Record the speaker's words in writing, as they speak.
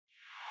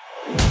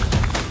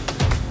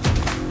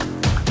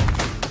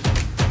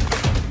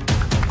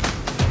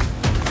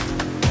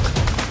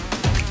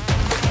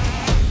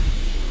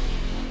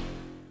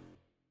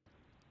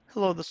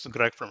Hello, this is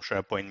Greg from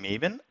SharePoint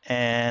Maven,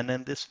 and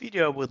in this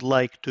video I would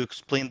like to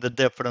explain the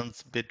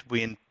difference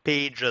between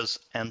pages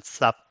and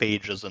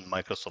subpages in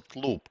Microsoft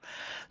Loop.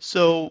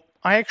 So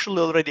I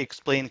actually already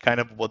explained kind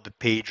of what the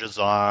pages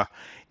are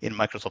in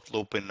Microsoft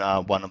Loop in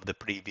one of the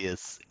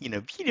previous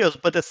videos,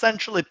 but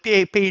essentially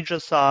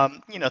pages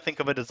think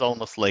of it as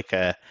almost like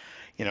a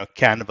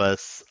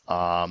canvas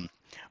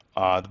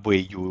where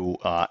you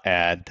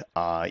add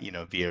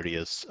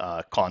various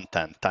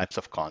content types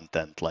of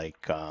content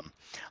like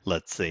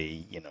let's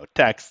say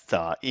text,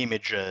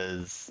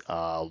 images,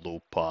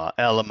 loop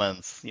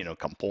elements,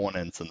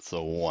 components, and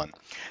so on.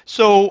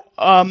 So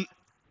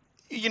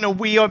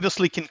we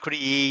obviously can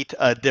create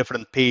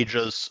different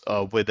pages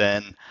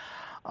within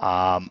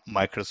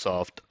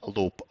Microsoft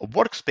Loop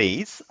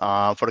workspace.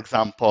 For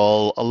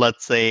example,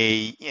 let's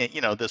say,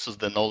 this is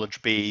the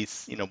knowledge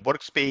base,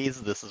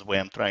 workspace. This is where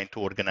I'm trying to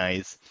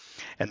organize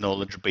a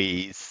knowledge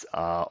base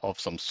of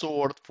some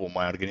sort for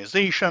my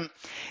organization.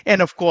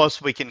 And of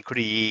course, we can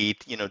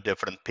create,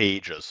 different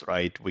pages,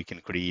 right? We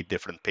can create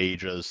different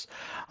pages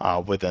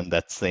within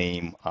that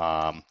same,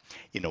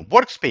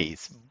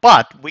 workspace.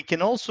 But we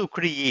can also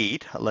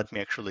create, let me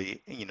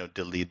actually,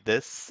 delete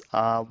this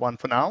one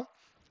for now.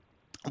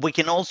 We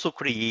can also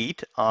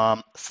create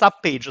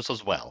subpages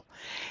as well.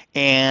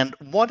 And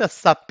what are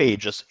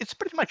subpages? It's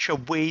pretty much a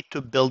way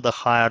to build a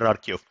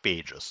hierarchy of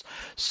pages.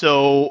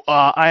 So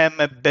I am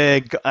a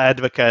big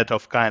advocate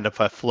of kind of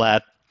a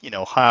flat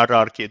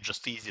hierarchy,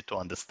 just easy to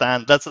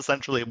understand. That's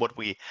essentially what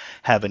we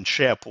have in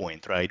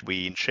SharePoint, right?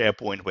 In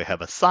SharePoint, we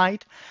have a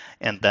site,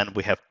 and then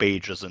we have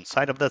pages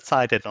inside of that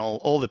site, and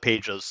all the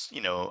pages,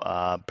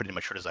 pretty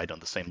much reside on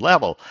the same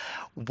level.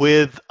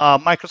 With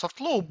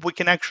Microsoft Loop, we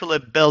can actually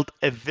build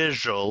a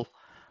visual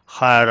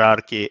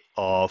hierarchy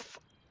of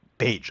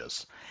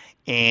pages.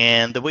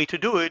 And the way to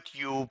do it,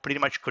 you pretty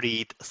much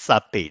create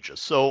subpages.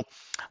 So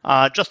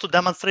just to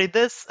demonstrate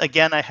this,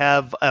 again, I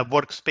have a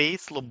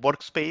workspace, Loop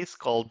workspace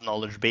called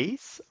knowledge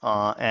base.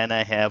 And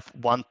I have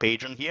one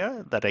page in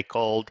here that I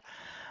called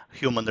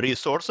human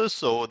resources.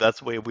 So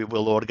that's where we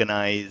will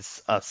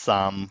organize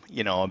some,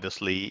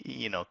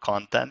 obviously,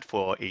 content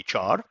for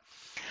HR.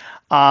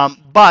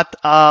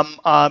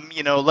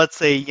 Let's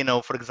say,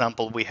 for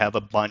example, we have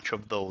a bunch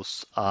of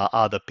those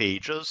other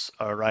pages,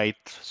 all right?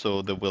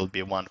 So there will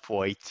be one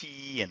for IT,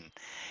 and,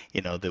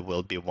 there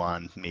will be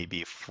one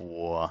maybe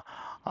for,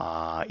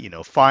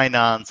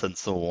 finance and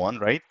so on,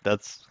 right?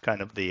 That's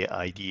kind of the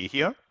idea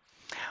here.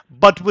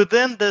 But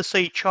within this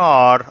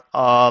HR,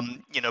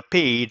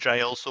 page,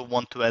 I also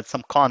want to add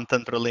some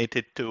content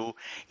related to,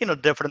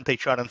 different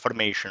HR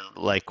information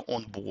like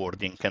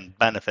onboarding and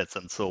benefits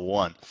and so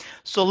on.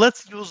 So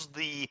let's use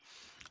the,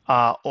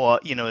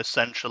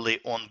 essentially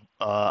on,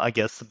 I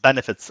guess,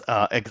 benefits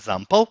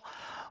example.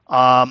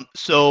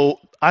 So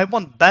I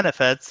want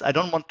benefits. I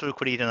don't want to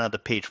create another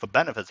page for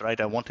benefits, right?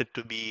 I want it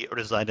to be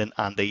residing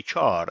under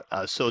HR.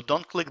 So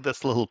don't click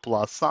this little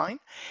plus sign.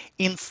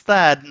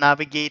 Instead,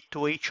 navigate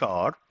to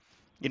HR,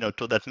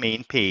 to that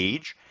main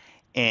page,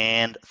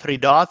 and three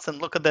dots,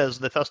 and look at this.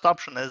 The first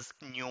option is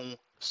new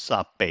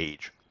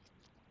subpage.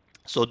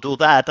 So do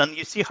that, and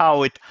you see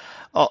how it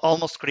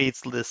almost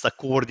creates this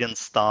accordion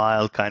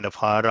style kind of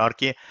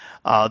hierarchy.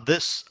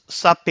 This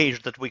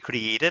subpage that we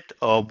created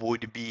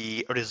would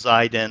be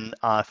residing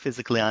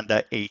physically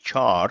under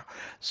HR.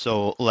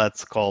 So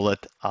let's call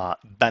it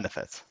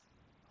benefits.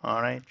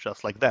 All right,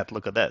 just like that.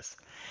 Look at this.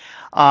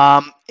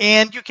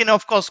 And you can,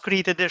 of course,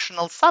 create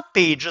additional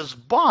subpages,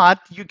 but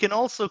you can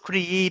also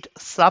create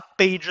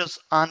subpages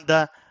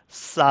under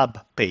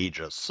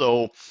subpages.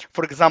 So,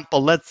 for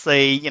example, let's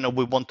say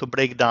we want to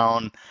break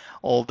down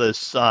all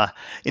this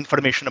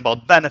information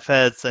about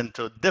benefits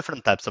into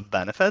different types of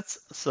benefits.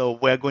 So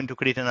we're going to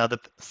create another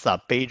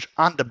subpage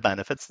under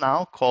benefits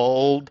now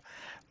called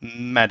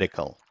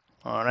medical.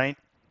 All right.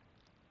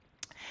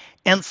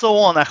 And so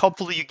on.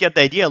 Hopefully you get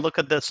the idea. Look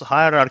at this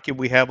hierarchy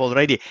we have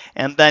already.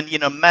 And then,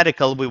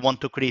 medical, we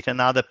want to create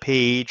another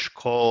page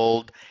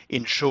called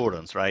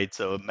insurance, right?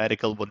 So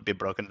medical would be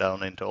broken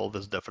down into all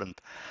these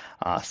different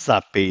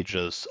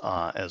subpages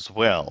as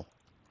well.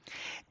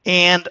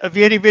 And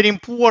very, very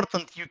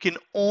important, you can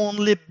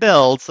only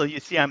build, so you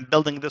see I'm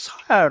building this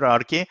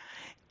hierarchy,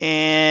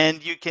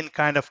 and you can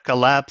kind of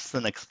collapse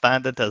and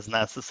expand it as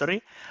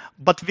necessary.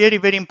 But very,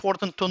 very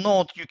important to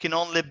note, you can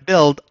only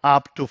build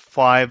up to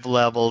 5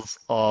 levels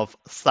of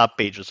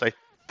subpages. I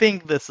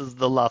think this is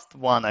the last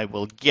one I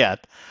will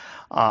get.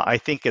 I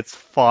think it's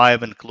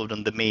 5,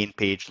 including the main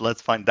page.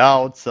 Let's find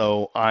out.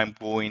 So I'm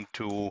going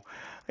to,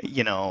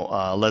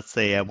 let's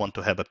say I want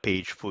to have a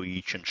page for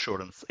each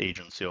insurance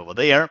agency over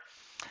there.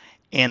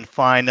 And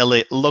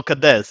finally, look at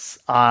this.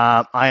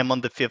 I am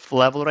on the 5th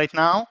level right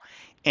now,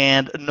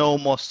 and no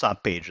more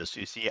subpages.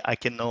 You see, I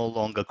can no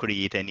longer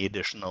create any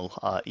additional,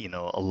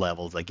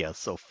 levels, I guess.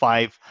 So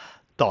 5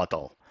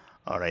 total.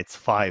 All right, it's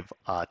five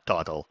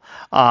total.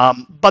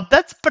 But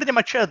that's pretty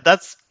much it.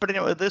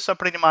 These are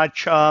pretty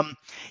much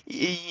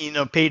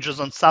pages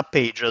and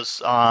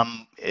subpages.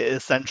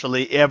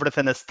 Essentially,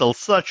 everything is still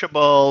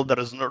searchable. There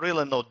is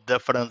really no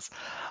difference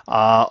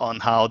on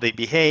how they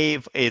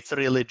behave. It's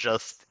really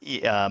just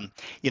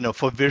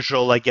for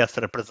visual, I guess,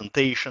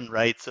 representation,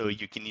 right? So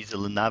you can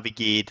easily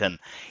navigate and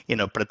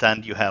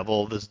pretend you have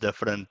all these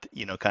different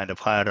kind of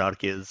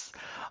hierarchies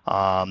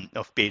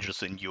of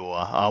pages in your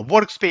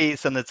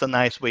workspace, and it's a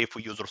nice way for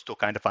users to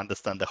kind of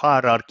understand the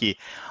hierarchy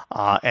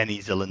and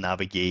easily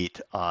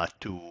navigate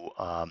to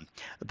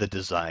the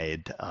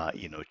desired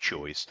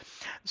choice.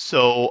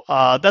 So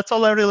that's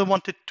all I really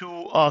wanted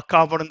to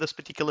cover in this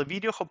particular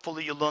video.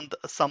 Hopefully you learned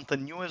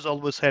something new. As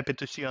always, happy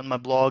to see you on my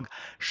blog,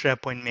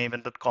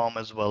 sharepointmaven.com,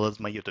 as well as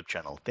my YouTube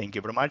channel. Thank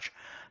you very much.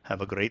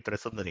 Have a great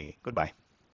rest of the day. Goodbye.